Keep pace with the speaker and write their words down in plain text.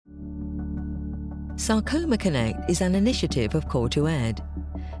Sarcoma Connect is an initiative of Core2Ed.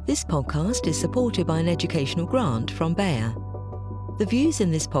 This podcast is supported by an educational grant from Bayer. The views in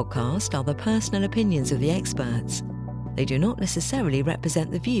this podcast are the personal opinions of the experts. They do not necessarily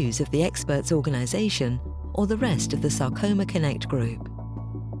represent the views of the experts' organisation or the rest of the Sarcoma Connect group.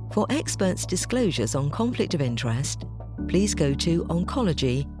 For experts' disclosures on conflict of interest, please go to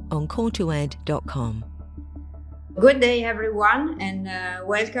Oncology on core2ed.com. Good day, everyone, and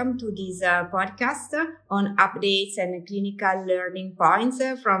welcome to this podcast on updates and clinical learning points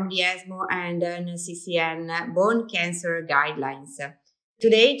from the ESMO and NCCN bone cancer guidelines.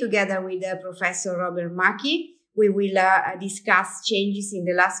 Today, together with Professor Robert Mackie, we will discuss changes in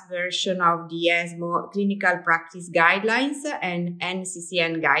the last version of the ESMO clinical practice guidelines and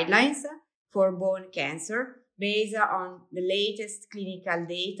NCCN guidelines for bone cancer based on the latest clinical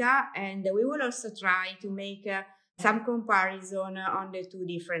data, and we will also try to make some comparison on the two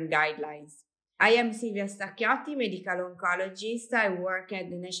different guidelines. I am Silvia Stacchiotti, medical oncologist. I work at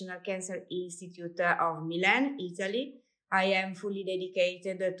the National Cancer Institute of Milan, Italy. I am fully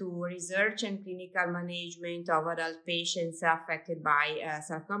dedicated to research and clinical management of adult patients affected by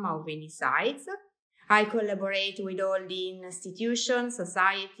sarcoma of any size. I collaborate with all the institutions,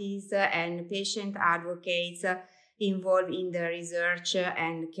 societies, and patient advocates involved in the research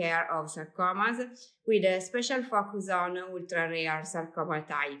and care of sarcomas, with a special focus on ultra-rare sarcoma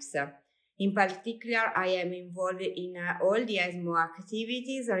types. In particular, I am involved in all the ESMO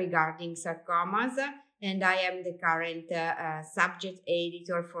activities regarding sarcomas, and I am the current subject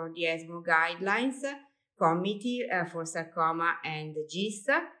editor for the ESMO Guidelines Committee for Sarcoma and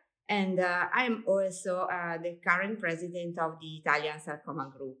GIST, and I am also the current president of the Italian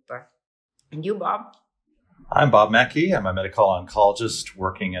Sarcoma Group. And you, Bob? I'm Bob Mackie. I'm a medical oncologist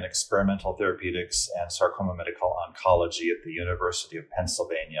working in experimental therapeutics and sarcoma medical oncology at the University of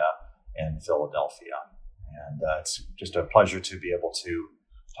Pennsylvania in Philadelphia. And it's just a pleasure to be able to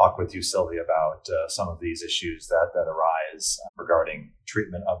talk with you, Sylvia, about some of these issues that arise regarding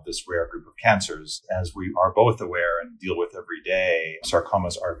treatment of this rare group of cancers. As we are both aware and deal with every day,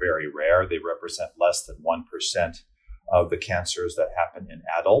 sarcomas are very rare. They represent less than 1% of the cancers that happen in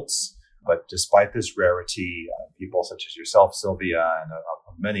adults. But despite this rarity, people such as yourself, Sylvia, and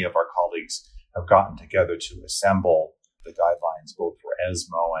many of our colleagues have gotten together to assemble the guidelines both for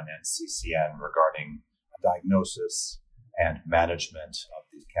ESMO and NCCN regarding diagnosis and management of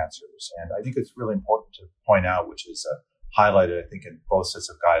these cancers. And I think it's really important to point out, which is highlighted, I think, in both sets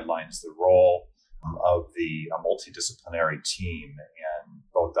of guidelines, the role of the multidisciplinary team in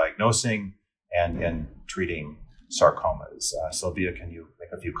both diagnosing and in treating sarcomas. Sylvia, can you make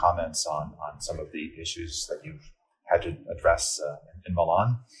a few comments on some of the issues that you've had to address in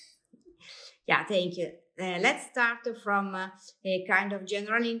Milan? Yeah, thank you. Let's start from a kind of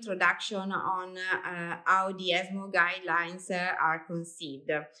general introduction on how the ESMO guidelines are conceived.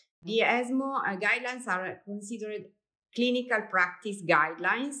 The ESMO guidelines are considered clinical practice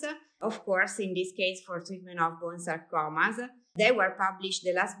guidelines, of course, in this case for treatment of bone sarcomas. They were published,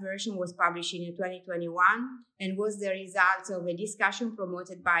 the last version was published in 2021 and was the result of a discussion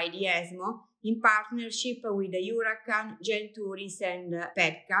promoted by the ESMO in partnership with the EURACAN, Genturis, and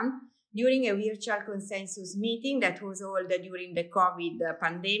PEDCAN during a virtual consensus meeting that was held during the COVID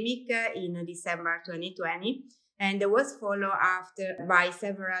pandemic in December 2020. And was followed after by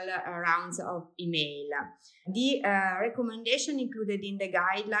several rounds of email. The recommendation included in the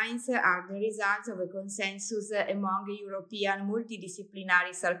guidelines are the results of a consensus among the European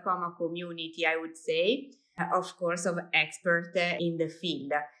multidisciplinary sarcoma community, I would say, of course, of experts in the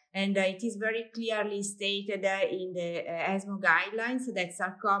field. And it is very clearly stated in the ESMO guidelines that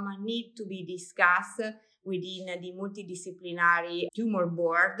sarcoma need to be discussed within the multidisciplinary tumor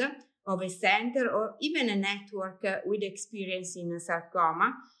board of a center or even a network with experience in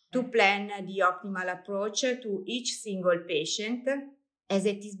sarcoma to plan the optimal approach to each single patient, as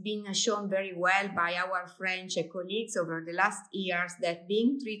it is been shown very well by our French colleagues over the last years that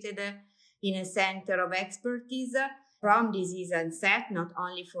being treated in a center of expertise from disease onset, not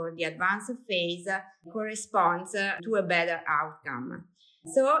only for the advanced phase, corresponds to a better outcome.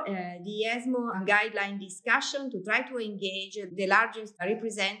 So the ESMO guideline discussion to try to engage the largest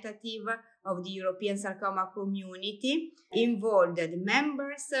representative of the European sarcoma community involved the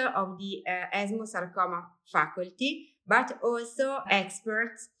members of the ESMO sarcoma faculty, but also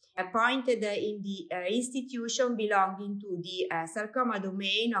experts appointed in the institution belonging to the sarcoma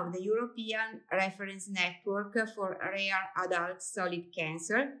domain of the European Reference Network for Rare Adult Solid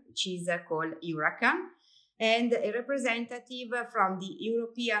Cancer, which is called EURACAN, and a representative from the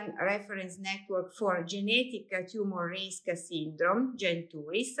European Reference Network for Genetic Tumor Risk Syndrome,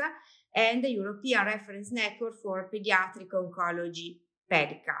 GENTURIS, and the European Reference Network for Pediatric Oncology,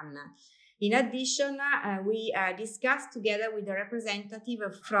 PEDCAN. In addition, we discussed together with a representative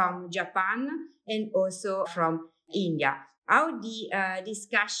from Japan and also from India how the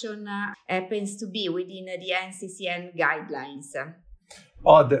discussion happens to be within the NCCN guidelines.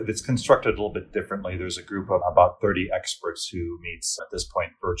 Well, it's constructed a little bit differently. There's a group of about 30 experts who meets at this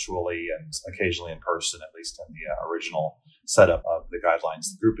point virtually and occasionally in person, at least in the original setup of the guidelines.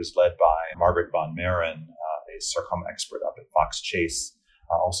 The group is led by Margaret von Meren, a sarcoma expert up at Fox Chase,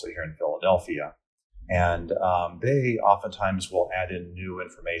 also here in Philadelphia. And they oftentimes will add in new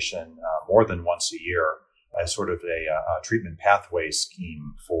information more than once a year as sort of a treatment pathway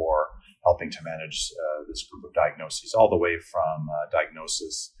scheme for helping to manage this group of diagnoses, all the way from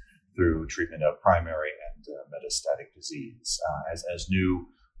diagnosis through treatment of primary and metastatic disease. As new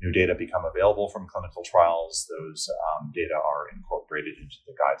data become available from clinical trials, those data are incorporated into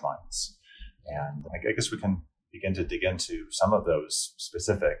the guidelines. And I guess we can begin to dig into some of those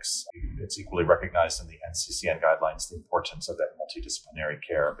specifics. It's equally recognized in the NCCN guidelines the importance of that multidisciplinary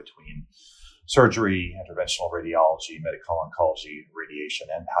care between surgery, interventional radiology, medical oncology, radiation,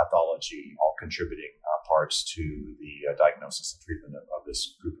 and pathology, all contributing parts to the diagnosis and treatment of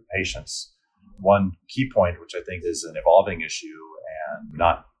this group of patients. One key point, which I think is an evolving issue and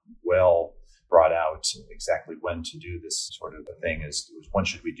not well brought out exactly when to do this sort of a thing, is when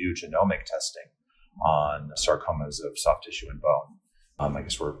should we do genomic testing on sarcomas of soft tissue and bone. I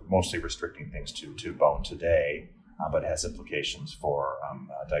guess we're mostly restricting things to bone today, but it has implications for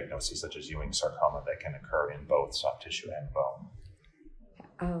diagnoses such as Ewing sarcoma that can occur in both soft tissue and bone.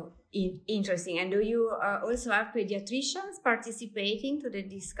 Oh, interesting. And do you also have pediatricians participating to the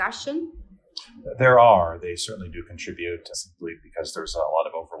discussion? There are. They certainly do contribute, simply because there's a lot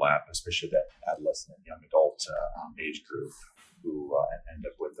of overlap, especially that adolescent and young adult age group who end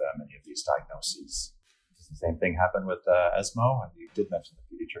up with many of these diagnoses. Does the same thing happen with ESMO? You did mention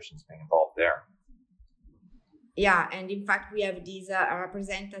the pediatricians being involved there. Yeah, and in fact, we have this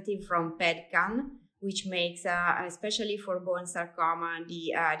representative from PEDCAN, which makes, especially for bone sarcoma,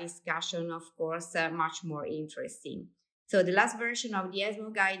 the discussion, of course, much more interesting. So the last version of the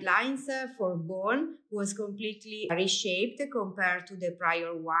ESMO guidelines for bone was completely reshaped compared to the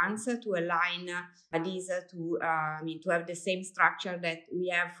prior ones to align these to have the same structure that we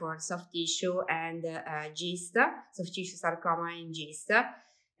have for soft tissue and GIST, soft tissue sarcoma and GIST.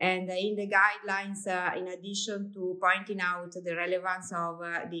 And in the guidelines, in addition to pointing out the relevance of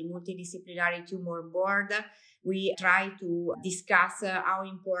the multidisciplinary tumor board, we try to discuss how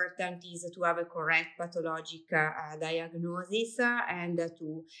important it is to have a correct pathologic diagnosis and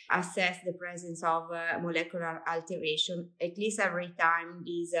to assess the presence of molecular alteration at least every time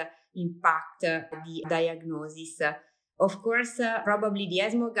these impact the diagnosis. Of course, probably the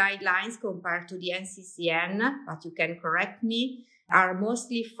ESMO guidelines compared to the NCCN, but you can correct me, are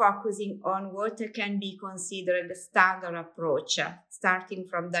mostly focusing on what can be considered the standard approach, starting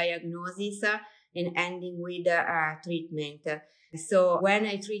from diagnosis and ending with treatment. So when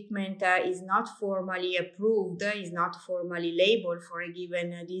a treatment is not formally approved, is not formally labeled for a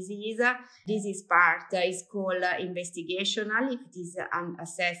given disease, this part is called investigational if it is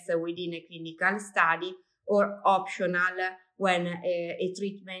assessed within a clinical study, or optional when a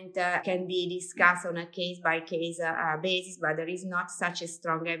treatment can be discussed on a case-by-case basis, but there is not such a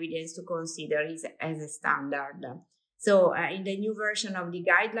strong evidence to consider it as a standard. So in the new version of the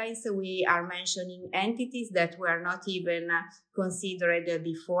guidelines, we are mentioning entities that were not even considered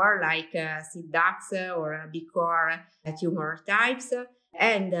before, like SIDDAX or BCOR tumor types.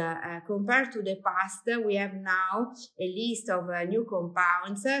 And compared to the past, we have now a list of new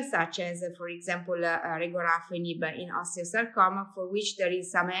compounds, such as, for example, regorafenib in osteosarcoma, for which there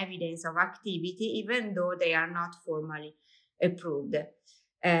is some evidence of activity, even though they are not formally approved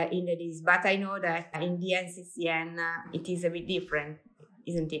in the disease. But I know that in the NCCN, it is a bit different,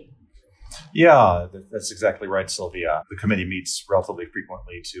 isn't it? Yeah, that's exactly right, Sylvia. The committee meets relatively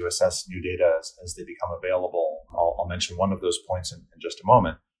frequently to assess new data as they become available. I'll mention one of those points in just a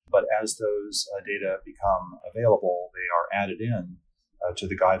moment. But as those data become available, they are added in to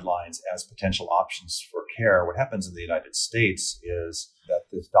the guidelines as potential options for care. What happens in the United States is that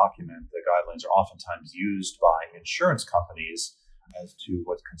this document, the guidelines, are oftentimes used by insurance companies as to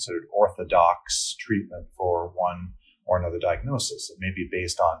what's considered orthodox treatment for one or another diagnosis. It may be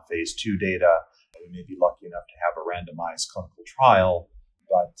based on phase 2 data. We may be lucky enough to have a randomized clinical trial.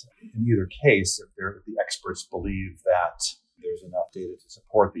 But in either case, if the experts believe that there's enough data to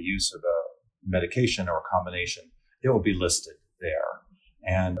support the use of a medication or combination, it will be listed there.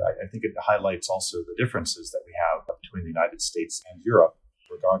 And I think it highlights also the differences that we have between the United States and Europe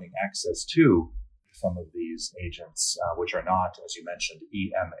regarding access to some of these agents, which are not, as you mentioned,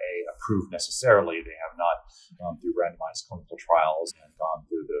 EMA approved necessarily. They have not gone through randomized clinical trials and gone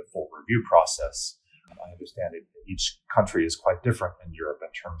through the full review process. I understand each country is quite different in Europe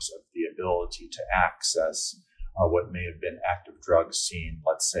in terms of the ability to access what may have been active drugs seen,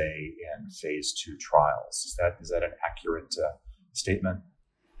 let's say, in phase 2 trials. Is that an accurate statement?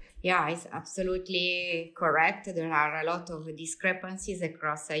 Yeah, it's absolutely correct. There are a lot of discrepancies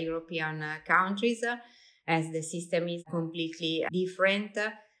across European countries as the system is completely different.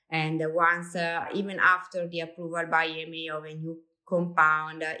 And once, even after the approval by EMA of a new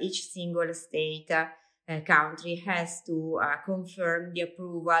compound, each single state country has to confirm the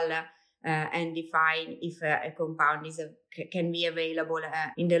approval and define if a compound can be available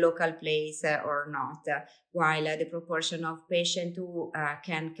in the local place or not, while the proportion of patients who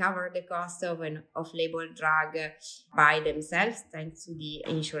can cover the cost of an off-label drug by themselves, thanks to the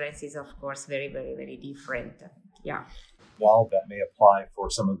insurance, is of course very, very, very different. Yeah. While that may apply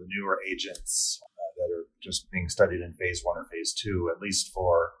for some of the newer agents that are just being studied in phase 1 or phase 2, at least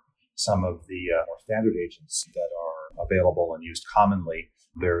for some of the more standard agents that are available and used commonly,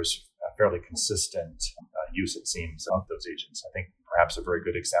 there's a fairly consistent use, it seems, of those agents. I think perhaps a very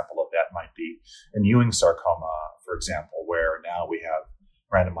good example of that might be in Ewing sarcoma, for example, where now we have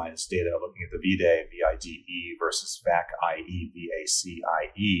randomized data looking at the VIDE versus VAC-IE,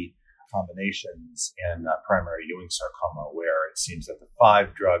 VAC-IE combinations in primary Ewing sarcoma, where it seems that the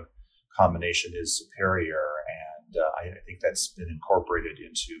 5-drug combination is superior. And I think that's been incorporated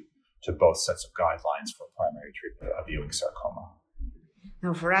into both sets of guidelines for primary treatment of Ewing sarcoma.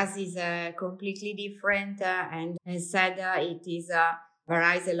 Now, for us, it's completely different. And as said, it is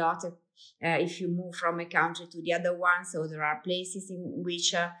varies a lot if you move from a country to the other one. So there are places in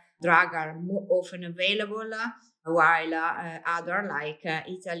which drugs are more often available, while other, like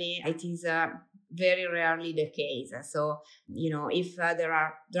Italy, it is very rarely the case. So, if there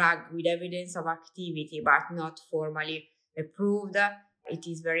are drugs with evidence of activity but not formally approved, it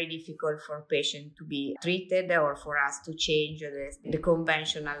is very difficult for patients to be treated or for us to change the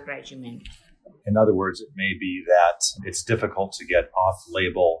conventional regimen. In other words, it may be that it's difficult to get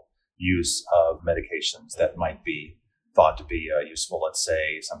off-label use of medications that might be thought to be useful, let's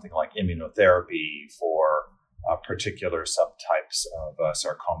say something like immunotherapy for particular subtypes of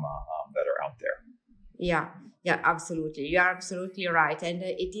sarcoma that are out there. Yeah, absolutely. You are absolutely right. And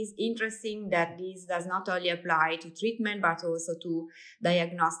it is interesting that this does not only apply to treatment, but also to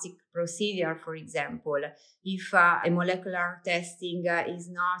diagnostic procedure, for example. If a molecular testing is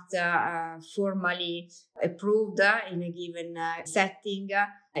not formally approved in a given setting,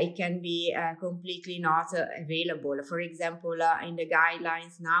 it can be completely not available. For example, in the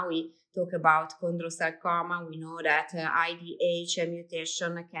guidelines now, we talk about chondrosarcoma. We know that IDH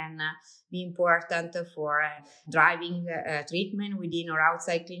mutation can be important for driving treatment within or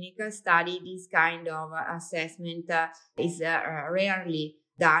outside clinical study. This kind of assessment is rarely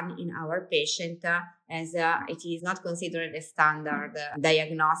done in our patient as it is not considered a standard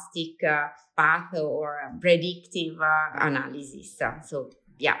diagnostic path or predictive analysis. So,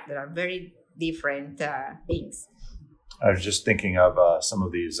 there are very different things. I was just thinking of some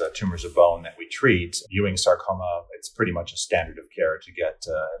of these tumors of bone that we treat. Ewing sarcoma, it's pretty much a standard of care to get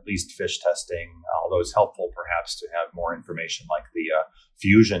at least FISH testing, although it's helpful perhaps to have more information like the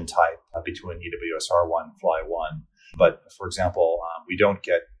fusion type between EWSR1, FLY1. But for example, we don't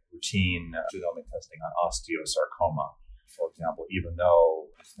get routine genomic testing on osteosarcoma, for example, even though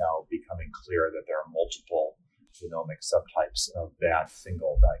it's now becoming clear that there are multiple genomic subtypes of that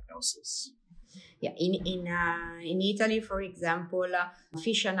single diagnosis. Yeah, in Italy, for example,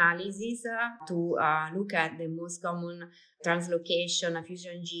 FISH analysis to look at the most common translocation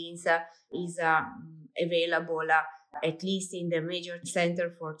fusion genes is available at least in the major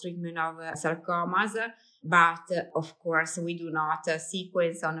center for treatment of sarcomas. But of course, we do not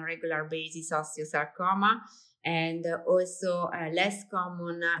sequence on a regular basis osteosarcoma. And also less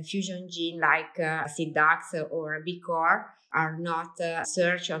common fusion gene like SIDDAX or BCOR are not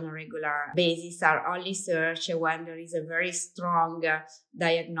searched on a regular basis, are only searched when there is a very strong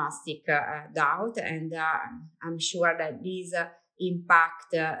diagnostic doubt. And I'm sure that these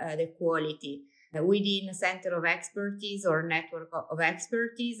impact the quality. Within a center of expertise or network of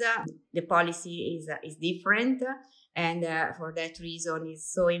expertise, the policy is different. And for that reason,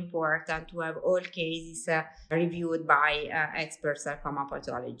 it's so important to have all cases reviewed by expert sarcoma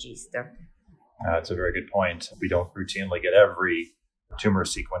pathologists. That's a very good point. We don't routinely get every tumor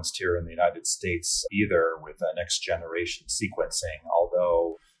sequenced here in the United States either with next generation sequencing,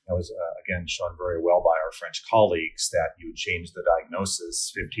 although it was, again, shown very well by our French colleagues that you change the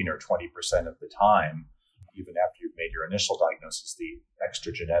diagnosis 15 or 20% of the time. Even after you've made your initial diagnosis, the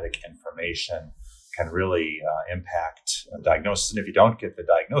extra genetic information can really impact the diagnosis. And if you don't get the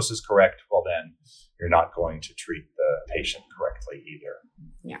diagnosis correct, well, then you're not going to treat the patient correctly either.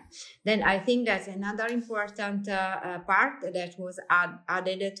 Yeah. Then I think that's another important part that was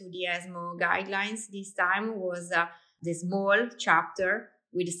added to the ESMO guidelines this time was the small chapter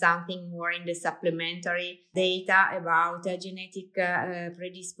with something more in the supplementary data about genetic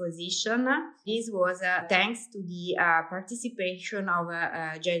predisposition. This was thanks to the participation of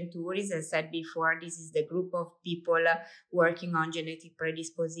GenTour. As I said before, this is the group of people working on genetic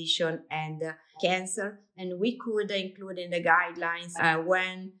predisposition and cancer. And we could include in the guidelines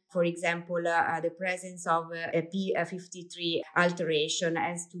when, for example, the presence of a P53 alteration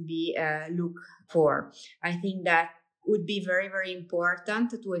has to be looked for. I think that would be very, very important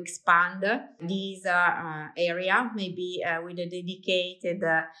to expand this area, maybe with a dedicated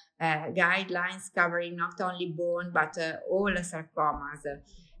guidelines covering not only bone, but all sarcomas.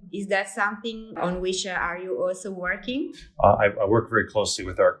 Is that something on which are you also working? I work very closely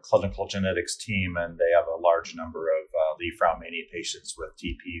with our clinical genetics team, and they have a large number of Li-Fraumeni patients with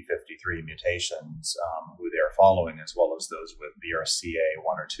TP53 mutations who they are following, as well as those with BRCA1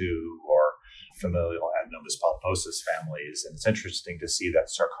 or 2 or familial adenomatous polyposis families. And it's interesting to see that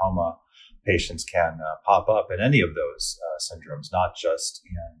sarcoma patients can pop up in any of those syndromes, not just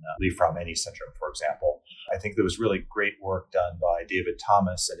in Li-Fraumeni syndrome, for example. I think there was really great work done by David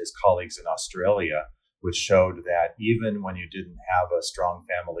Thomas and his colleagues in Australia, which showed that even when you didn't have a strong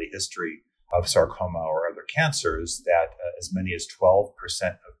family history of sarcoma or other cancers, that as many as 12%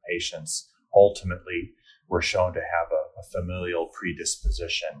 of patients ultimately were shown to have a familial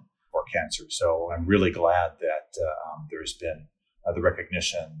predisposition for cancer. So I'm really glad that there's been the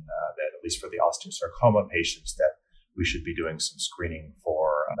recognition that at least for the osteosarcoma patients that we should be doing some screening for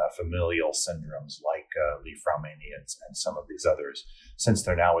familial syndromes like Li-Fraumeni and some of these others, since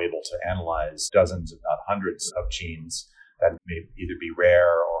they're now able to analyze dozens, if not hundreds, of genes that may either be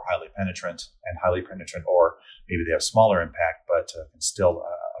rare or highly penetrant, or maybe they have smaller impact, but can still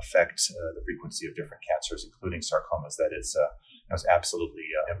affect the frequency of different cancers, including sarcomas. That is absolutely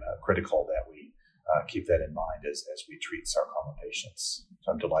critical that we keep that in mind as we treat sarcoma patients.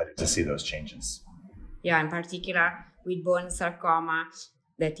 So I'm delighted to see those changes. Yeah, in particular with bone sarcoma,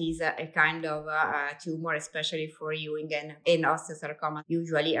 that is a kind of tumor, especially for Ewing and osteosarcoma,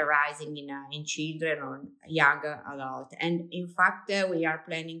 usually arising in children or young adults. And in fact, we are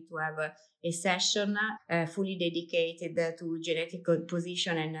planning to have a session fully dedicated to genetic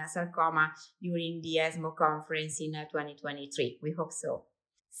composition and sarcoma during the ESMO conference in 2023. We hope so.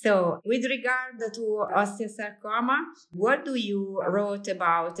 So with regard to osteosarcoma, what do you wrote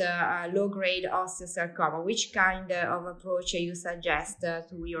about low-grade osteosarcoma? Which kind of approach you suggest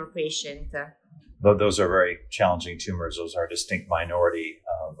to your patient? Those are very challenging tumors. Those are a distinct minority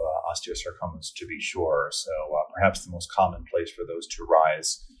of osteosarcomas, to be sure. So perhaps the most common place for those to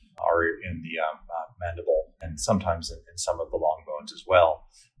rise are in the mandible and sometimes in some of the long bones as well.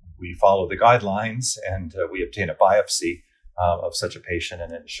 We follow the guidelines and we obtain a biopsy of such a patient,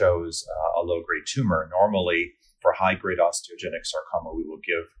 and it shows a low-grade tumor. Normally, for high-grade osteogenic sarcoma, we will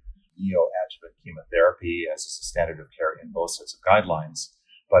give neoadjuvant chemotherapy as is the standard of care in both sets of guidelines.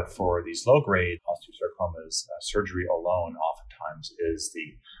 But for these low-grade osteosarcomas, surgery alone oftentimes is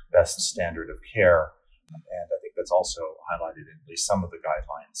the best standard of care, and I think that's also highlighted in at least some of the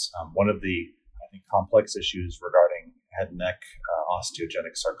guidelines. One of the, I think, complex issues regarding head and neck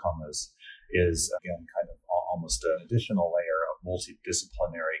osteogenic sarcomas is, again, kind of almost an additional layer of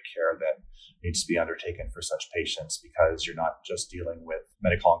multidisciplinary care that needs to be undertaken for such patients, because you're not just dealing with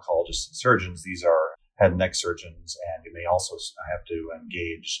medical oncologists and surgeons. These are head and neck surgeons, and you may also have to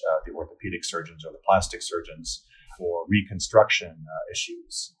engage the orthopedic surgeons or the plastic surgeons for reconstruction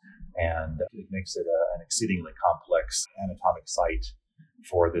issues. And it makes it an exceedingly complex anatomic site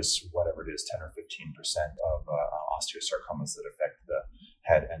for this, whatever it is, 10 or 15% of osteosarcomas that affect the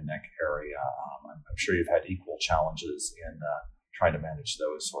head and neck area. I'm sure you've had equal challenges in trying to manage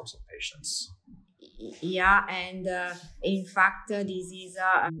those sorts of patients. Yeah, and in fact, this is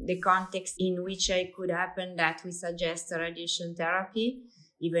the context in which it could happen that we suggest radiation therapy,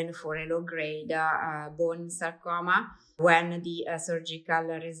 even for a low-grade bone sarcoma, when the surgical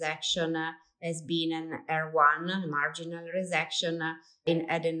resection has been an R1, marginal resection. In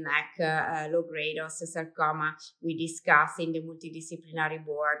head and neck low-grade osteosarcoma, we discuss in the multidisciplinary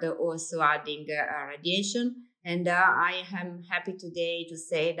board also adding radiation. And I am happy today to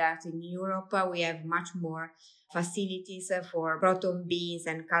say that in Europe, we have much more facilities for proton beams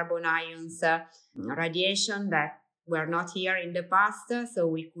and carbon ions radiation that were not here in the past. So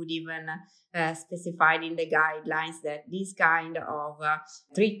we could even specify in the guidelines that this kind of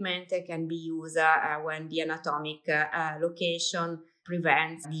treatment can be used when the anatomic location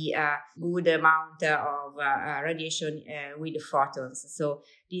prevents the good amount of radiation with photons. So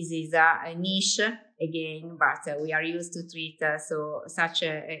this is a niche again, but we are used to treat such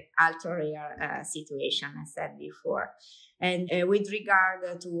a ultra rare situation, as said before. And with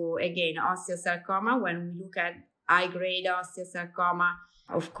regard to, again, osteosarcoma, when we look at high-grade osteosarcoma,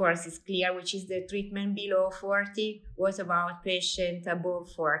 of course, it's clear which is the treatment below 40. What about patients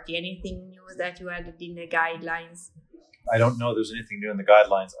above 40? Anything new that you added in the guidelines? I don't know there's anything new in the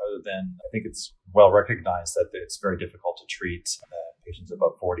guidelines other than I think it's well recognized that it's very difficult to treat patients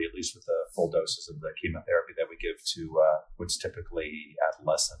above 40, at least with the full doses of the chemotherapy that we give to what's typically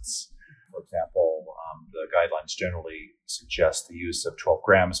adolescents. For example, the guidelines generally suggest the use of 12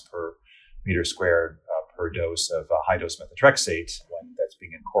 grams per meter squared per dose of high-dose methotrexate when that's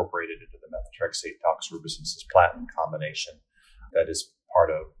being incorporated into the methotrexate doxorubicin cisplatin combination. That is part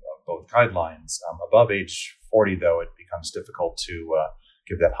of both guidelines. Above age 40, though, it becomes difficult to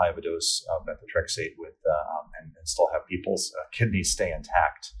give that high of a dose of methotrexate with and still have people's kidneys stay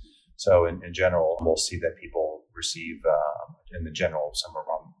intact. So in general, we'll see that people receive, in the general, somewhere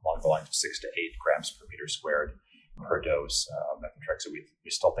along the lines of 6 to 8 grams per meter squared per dose of methotrexate. We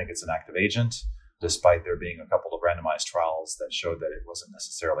still think it's an active agent, despite there being a couple of randomized trials that showed that it wasn't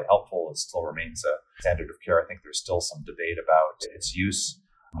necessarily helpful. It still remains a standard of care. I think there's still some debate about its use.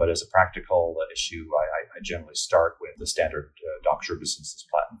 But as a practical issue, I generally start with the standard doxorubicin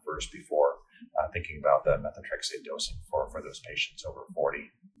cisplatin first before thinking about the methotrexate dosing for those patients over 40.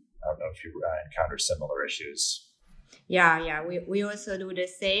 I don't know if you encounter similar issues. Yeah, we also do the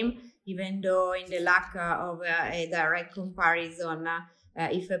same, even though in the lack of a direct comparison,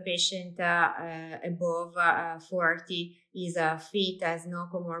 if a patient above 40 is fit, has no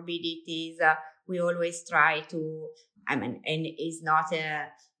comorbidities, we always try to, and is not,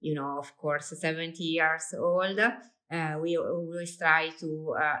 of course, 70 years old. We always try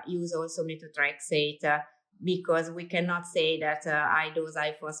to use also methotrexate because we cannot say that high-dose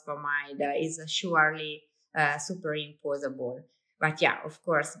ifosfamide is surely superimposable. But yeah, of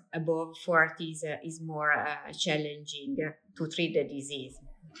course, above 40 is more challenging to treat the disease.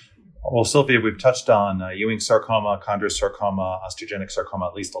 Well, Silvia, we've touched on Ewing sarcoma, chondrosarcoma, osteogenic sarcoma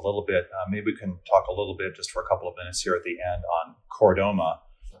at least a little bit. Maybe we can talk a little bit just for a couple of minutes here at the end on chordoma,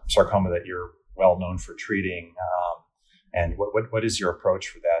 sarcoma that you're well known for treating. And what is your approach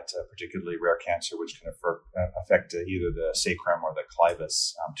for that particularly rare cancer, which can affect either the sacrum or the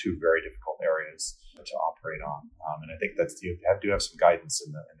clivus, two very difficult areas to operate on. And I think you do have some guidance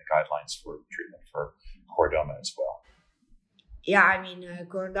in the guidelines for treatment for chordoma as well. Yeah,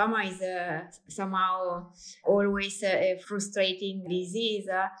 chordoma is somehow always a frustrating disease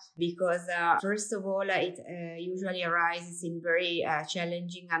because, first of all, it usually arises in very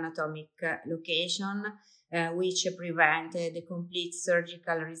challenging anatomic location, which prevent the complete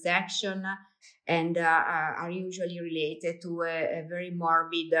surgical resection and are usually related to a very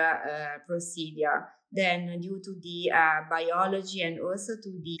morbid procedure. Then, due to the biology and also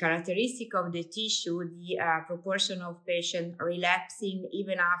to the characteristic of the tissue, the proportion of patients relapsing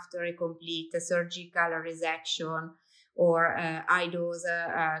even after a complete surgical resection or high-dose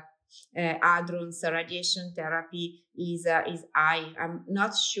hadrons radiation therapy is high. I'm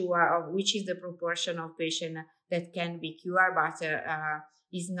not sure of which is the proportion of patients that can be cured, but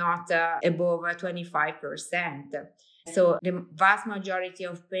is not above 25%. So the vast majority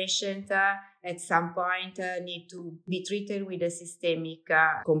of patients at some point need to be treated with a systemic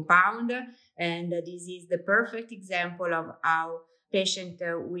compound. And this is the perfect example of how patients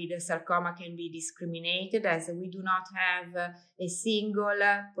with sarcoma can be discriminated, as we do not have a single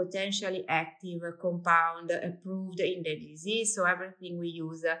potentially active compound approved in the disease. So everything we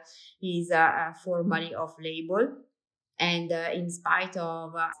use is formally off-label. And in spite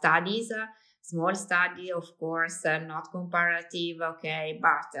of studies, small study, of course, not comparative, okay,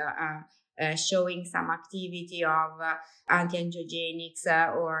 but showing some activity of anti-angiogenics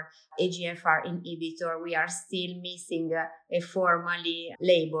or EGFR inhibitor, we are still missing a formally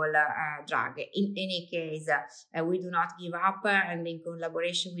labeled drug. In any case, we do not give up, and in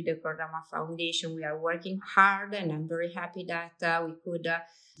collaboration with the Chordoma Foundation, we are working hard, and I'm very happy that we could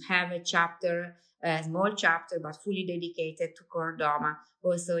have a small chapter, but fully dedicated to chordoma,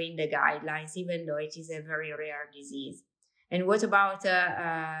 also in the guidelines, even though it is a very rare disease. And what about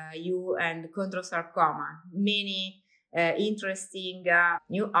you and chondrosarcoma? Many interesting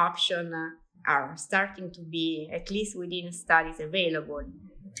new options are starting to be, at least within studies, available.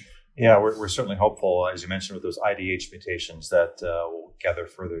 Yeah, we're certainly hopeful, as you mentioned, with those IDH mutations that we'll gather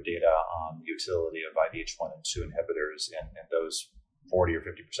further data on the utility of IDH1 and 2 inhibitors in those 40 or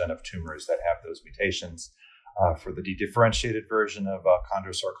 50% of tumors that have those mutations. For the dedifferentiated version of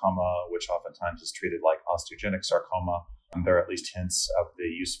chondrosarcoma, which oftentimes is treated like osteogenic sarcoma, there are at least hints of the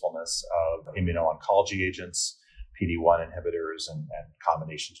usefulness of immuno-oncology agents, PD-1 inhibitors, and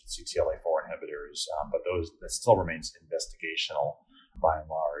combinations with CTLA-4 inhibitors, but that still remains investigational by and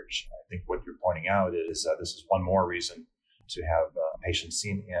large. I think what you're pointing out is this is one more reason to have patients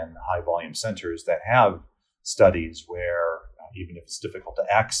seen in high-volume centers that have studies where, even if it's difficult to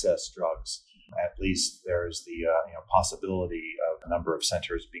access drugs, at least there's the possibility of a number of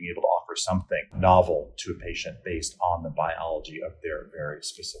centers being able to offer something novel to a patient based on the biology of their very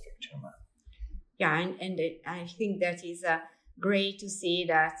specific tumor. Yeah, and I think that is great to see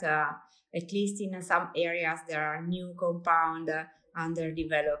that at least in some areas there are new compounds under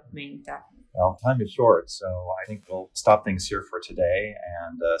development. Well, time is short, so I think we'll stop things here for today.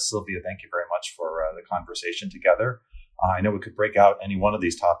 And Sylvia, thank you very much for the conversation together. I know we could break out any one of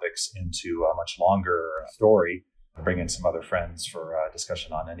these topics into a much longer story, bring in some other friends for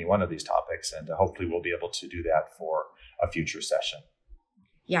discussion on any one of these topics, and hopefully we'll be able to do that for a future session.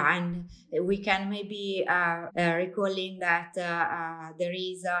 Yeah, and we can maybe recalling that there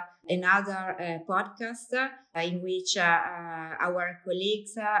is another podcast in which our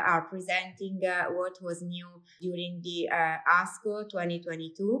colleagues are presenting what was new during the ASCO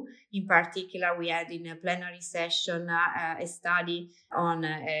 2022. In particular, we had in a plenary session a study on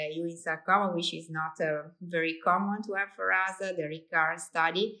Ewing sarcoma, which is not very common to have for us, the RICAR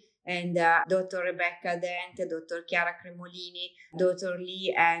study. And Dr. Rebecca Dent, Dr. Chiara Cremolini, Dr.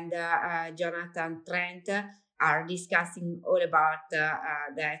 Lee, and Jonathan Trent are discussing all about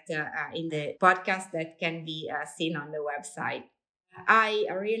that in the podcast that can be seen on the website. I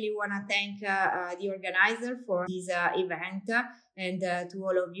really want to thank the organizer for this event and to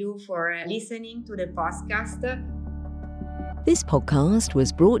all of you for listening to the podcast. This podcast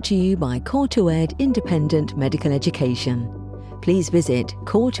was brought to you by Core2Ed Independent Medical Education. Please visit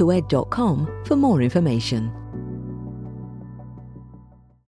core2ed.com for more information.